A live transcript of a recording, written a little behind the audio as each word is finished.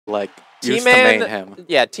like used to main him.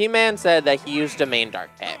 Yeah, T-Man said that he used to main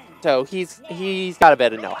Dark Pit, so he's got a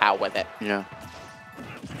bit of know-how with it. Yeah.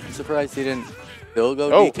 I'm surprised he didn't still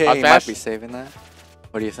go DK. He might be saving that.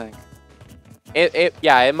 What do you think?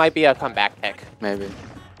 Yeah, it might be a comeback pick. Maybe.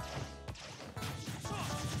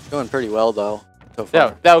 Doing pretty well though so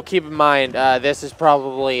far. Though keep in mind, this is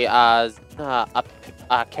probably a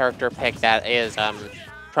character pick that is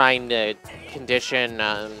trying to condition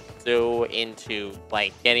Zoo into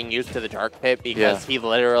like getting used to the Dark Pit because he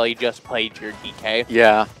literally just played your DK.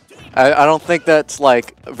 Yeah, I don't think that's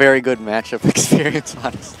like a very good matchup experience,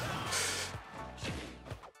 honestly.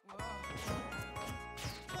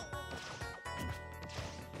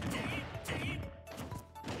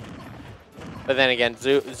 But then again,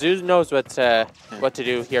 Zoo knows what to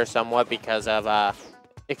do here somewhat because of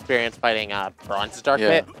experience fighting Bronze's Dark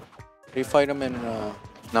Pit. Did you fight him in?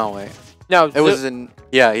 No, wait. No, it was in.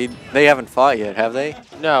 Yeah, they haven't fought yet, have they?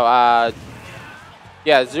 No.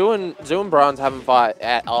 Yeah, Zoo and Bronze haven't fought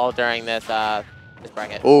at all during this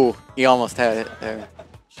bracket. Oh, he almost had it there.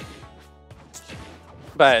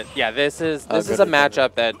 But yeah, this is a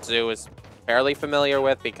matchup that Zoo is fairly familiar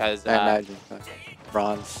with because I imagine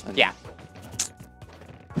Bronze. And yeah.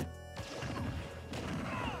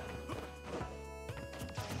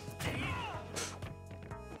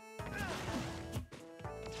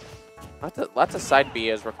 Lots of side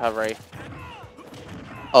B as recovery.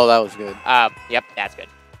 Oh, that was good. Yep, that's good.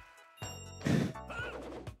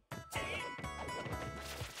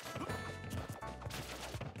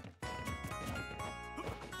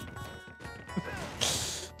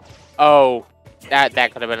 Oh,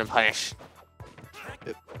 that could have been a punish.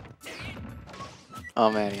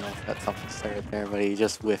 Oh man, he almost got something started there, but he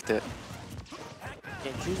just whiffed it.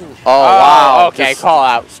 Oh wow! Okay, just call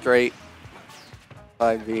out. Straight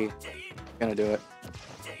 5B. Gonna do it.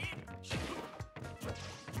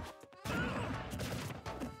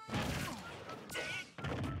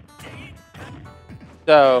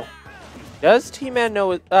 So, does T-Man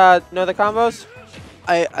know the combos?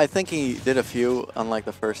 I think he did a few on like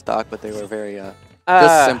the first stock, but they were very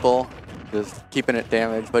just simple, just keeping it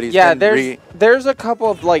damaged. But he's there's a couple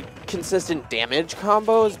of like consistent damage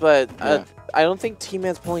combos, but I don't think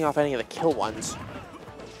T-Man's pulling off any of the kill ones.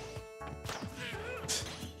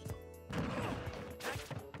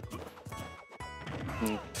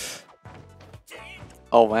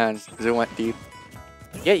 Oh man, it went deep.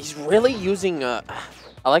 Yeah, he's really using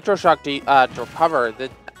electroshock to recover.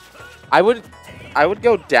 I would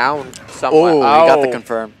go down somewhat. Oh, he got the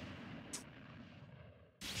confirm.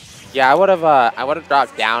 Yeah, I would have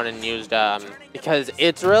dropped down and used because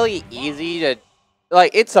it's really easy to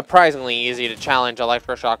it's surprisingly easy to challenge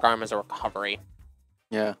electroshock arm as a recovery.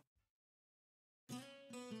 Yeah.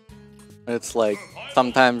 It's like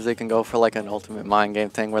sometimes they can go for like an ultimate mind game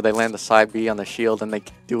thing where they land the side B on the shield and they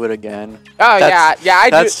do it again. Oh yeah,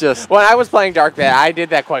 that's just when I was playing Dark Pit, I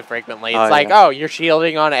did that quite frequently. It's like, oh, you're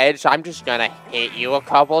shielding on edge, so I'm just gonna hit you a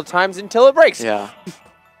couple of times until it breaks. Yeah.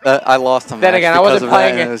 I lost him. Then again, I wasn't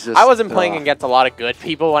playing against a lot of good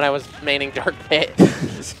people when I was maining Dark Pit.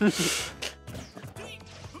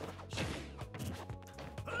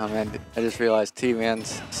 Oh man, I just realized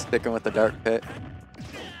T-Man's sticking with the Dark Pit.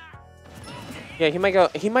 Yeah, he might go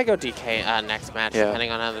DK next match, depending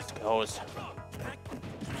on how this goes.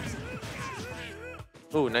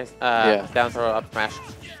 Ooh, nice. Down throw, up smash.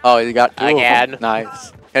 Oh, he got two again.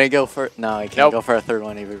 Nice. Can he go for? No, he can't go for a third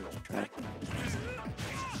one even.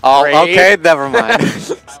 Oh, okay, never mind.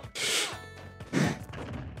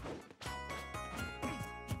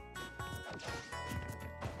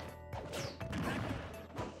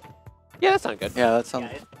 Yeah, that sounds good. Yeah, that sounds.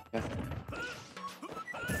 Yeah.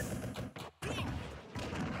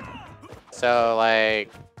 So like,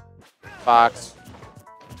 Fox.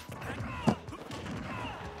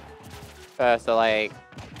 So like,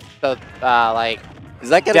 Is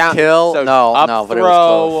that gonna kill? So no, up no, but throw, it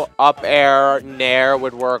was close. up air, nair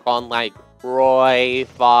would work on like Roy,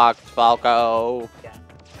 Fox, Falco.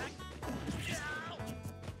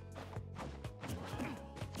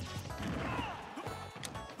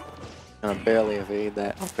 Gonna barely evade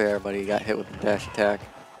that up air, but he got hit with the dash attack.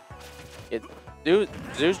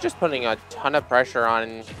 Zoo's just putting a ton of pressure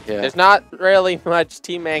on. Yeah. There's not really much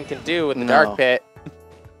T-Man can do with the Dark Pit.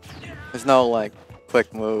 There's no like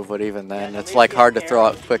quick move, but even then, it's like hard to throw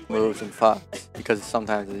out quick moves in Fox because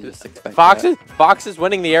sometimes they just expect Fox is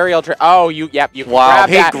winning the aerial trick. Oh, you can wow,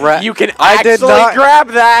 grab that. You can I did not grab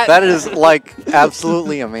that. That is like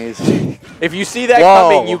absolutely amazing. If you see that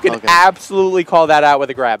coming, you can absolutely call that out with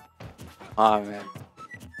a grab. Oh man.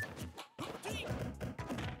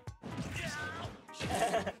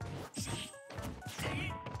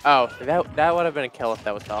 Oh, that would have been a kill if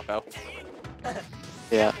that was Falco.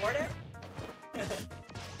 Yeah.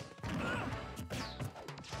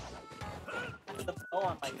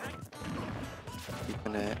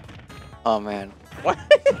 Keeping it. Oh man. What?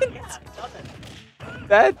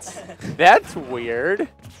 That's weird.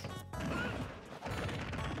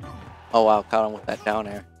 Oh wow, caught him with that down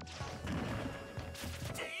air.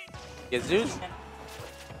 Yeah, Zeus.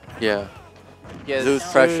 Yeah. Yeah,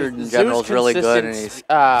 Zeus pressured in general is really good, and he's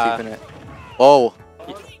consistent, keeping it. Oh,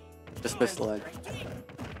 just missed the leg.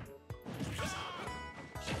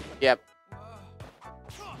 Yep.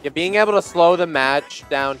 Yeah, being able to slow the match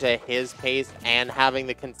down to his pace and having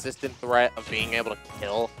the consistent threat of being able to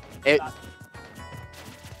kill it.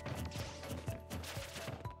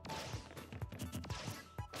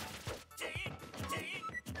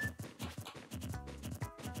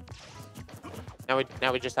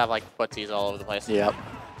 Now we just have like footsies all over the place. Yep.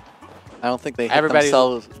 I don't think they hit Everybody's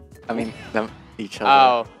themselves. I mean, each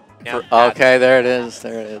other. Oh. No, Okay, there it is.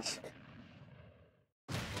 There it is.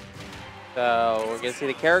 So we're gonna see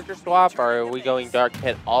the character swap, or are we going Dark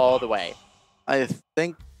Pit all the way? I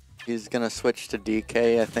think he's gonna switch to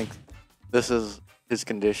DK. I think this is his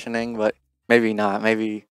conditioning, but maybe not.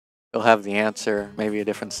 Maybe he'll have the answer. Maybe a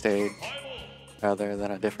different stage rather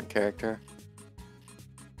than a different character.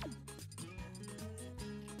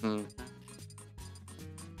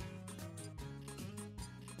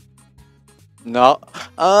 No.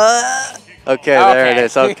 Okay, there it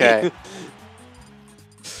is. Okay.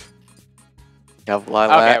 Yep,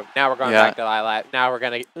 Lilat. Okay, now we're going back to Lilat. Now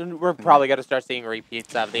we're probably gonna start seeing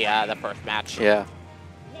repeats of the first match. Yeah.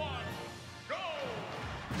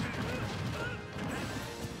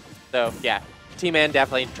 So yeah, T-Man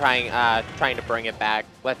definitely trying to bring it back.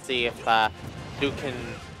 Let's see if Duke can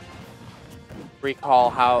recall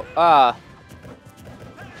how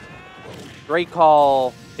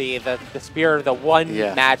the spear of the one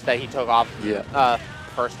match that he took off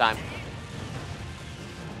first time.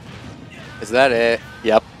 Is that it?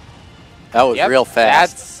 Yep. That was real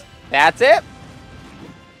fast. That's it.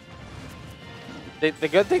 The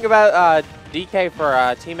good thing about DK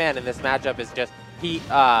for T-Man in this matchup is just he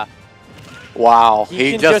wow,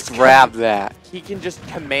 he just grabbed that. He can just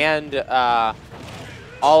command all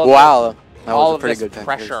of that was a pretty good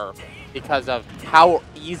pressure because of how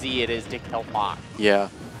easy it is to kill Fox. Yeah.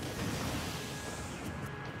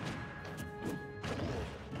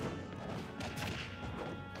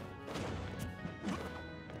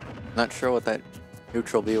 Not sure what that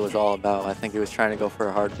neutral B was all about. I think he was trying to go for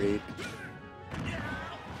a hard read.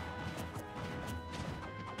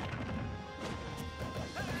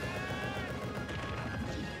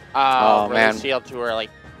 Oh man, shield too early.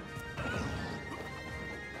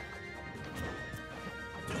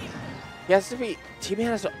 He has to be,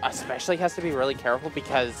 T-Man especially has to be really careful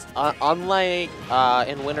because unlike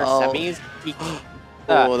in winter semis, he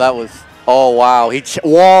oh, that was, oh wow,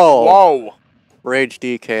 whoa! Rage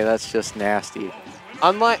DK, that's just nasty.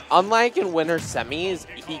 Unlike in winter semis,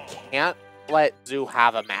 he can't let Zoo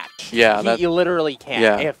have a match. Yeah, he literally can't.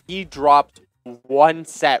 Yeah. If he dropped one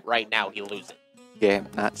set right now, he loses. Game,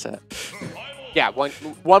 not set. Yeah,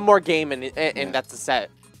 one more game and that's a set.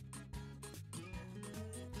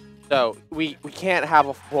 So we can't have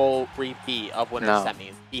a full repeat of winter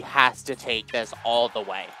semis. He has to take this all the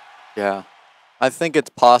way. Yeah. I think it's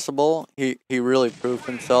possible. He really proved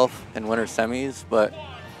himself in winter semis, but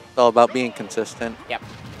it's all about being consistent. Yep.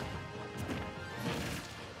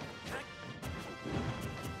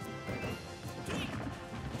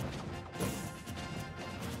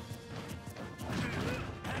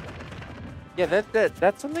 Yeah,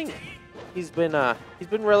 that's something he's been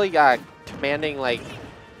really commanding like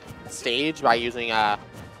stage by using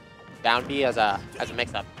down B as a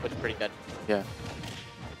mix up, which is pretty good. Yeah.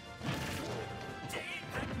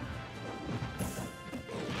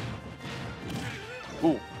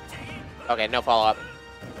 Ooh. Okay, no follow-up.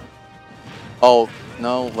 Oh,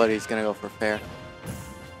 no, but he's going to go for fair.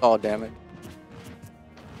 All damage.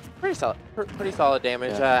 Pretty solid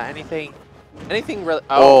damage. Yeah. Anything really...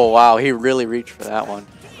 Oh, wow, he really reached for that one.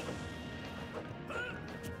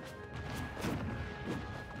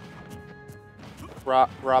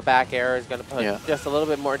 Raw back air is going to put just a little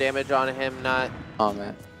bit more damage on him. Not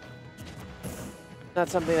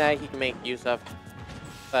something that he can make use of.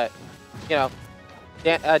 But, you know...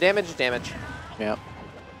 damage is damage. Yep.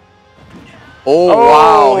 Oh,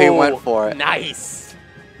 wow, he went for it. Nice.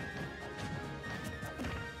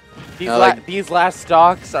 These last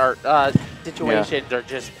stocks are situations are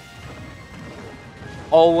just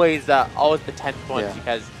always the tense ones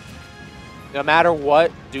because no matter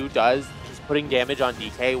what Dude does, just putting damage on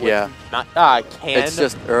DK with Yeah. not can. It's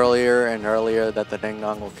just earlier and earlier that the ding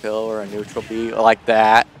dong will kill or a neutral B like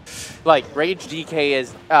that. Like Rage DK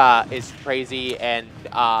is crazy, and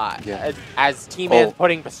Yeah. as T-Man's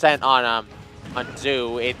putting percent on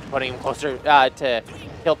Zoo, it's putting him closer to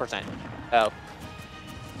kill percent. So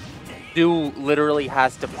Zoo literally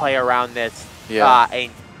has to play around this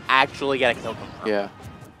and actually get a kill confirmed. Yeah.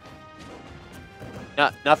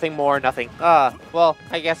 Nothing more, nothing. Well,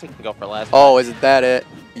 I guess he can go for less. Oh, is that it?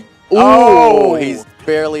 Oh! Ooh, he's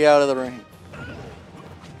barely out of the ring.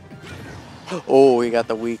 Oh, he got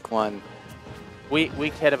the weak one. Weak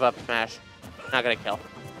hit of up smash. Not gonna kill.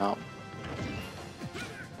 No.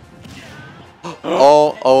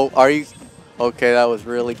 Oh, are you? Okay, that was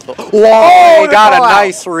really close. Whoa, he got a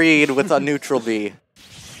nice read with a neutral B.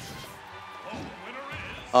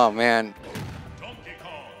 Oh, man.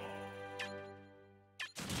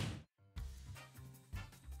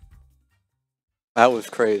 That was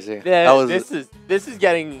crazy. Yeah, that was, this is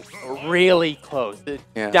getting really close.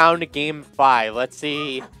 Yeah. Down to game 5. Let's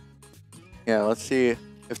see. Yeah, let's see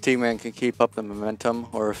if T-Man can keep up the momentum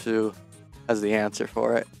or if Sue has the answer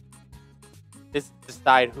for it. This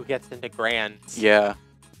decide who gets into grands. Yeah.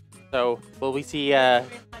 So will we see a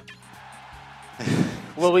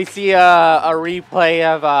replay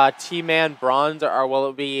of T-Man bronze, or will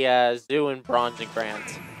it be Zoo and bronze and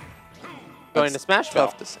grands? Going to Smashville.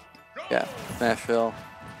 Tough to say. Yeah, Smashville.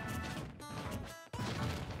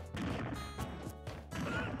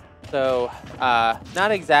 So,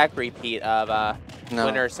 not exact repeat of No.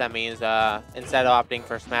 winner semis. Instead of opting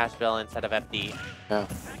for Smashville instead of FD. Yeah.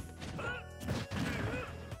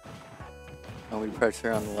 And we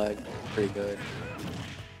pressure on the leg pretty good.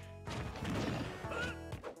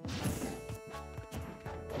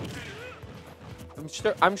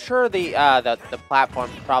 I'm sure the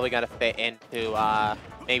platform's probably gonna fit into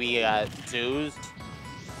maybe Zoo's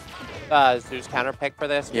counter pick for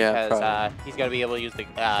this, because he's gonna be able to use the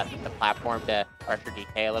platform to pressure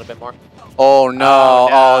DK a little bit more. Oh no!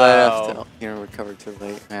 Oh, that no. you recovered too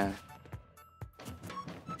late, man.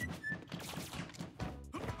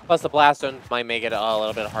 Plus the blast zone might make it a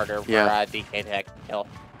little bit harder for Yeah. DK to kill.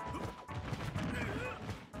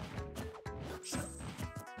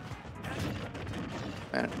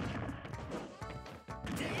 Man.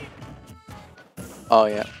 Oh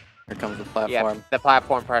yeah, here comes the platform. Yeah, the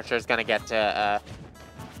platform pressure is gonna get to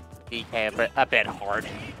DK a bit hard.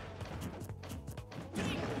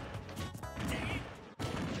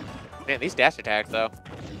 Man, these dash attacks though.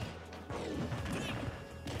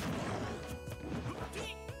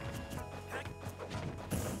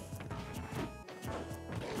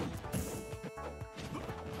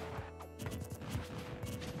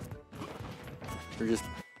 We're just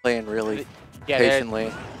playing really Yeah,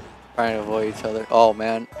 patiently, trying to avoid each other. Oh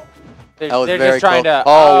man, they're that was just very trying close. to.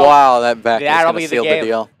 Oh wow, that back is that'll gonna be the seal the game.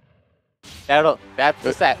 deal. That's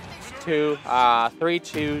the set.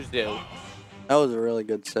 3-2 Zoo. That was a really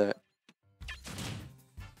good set.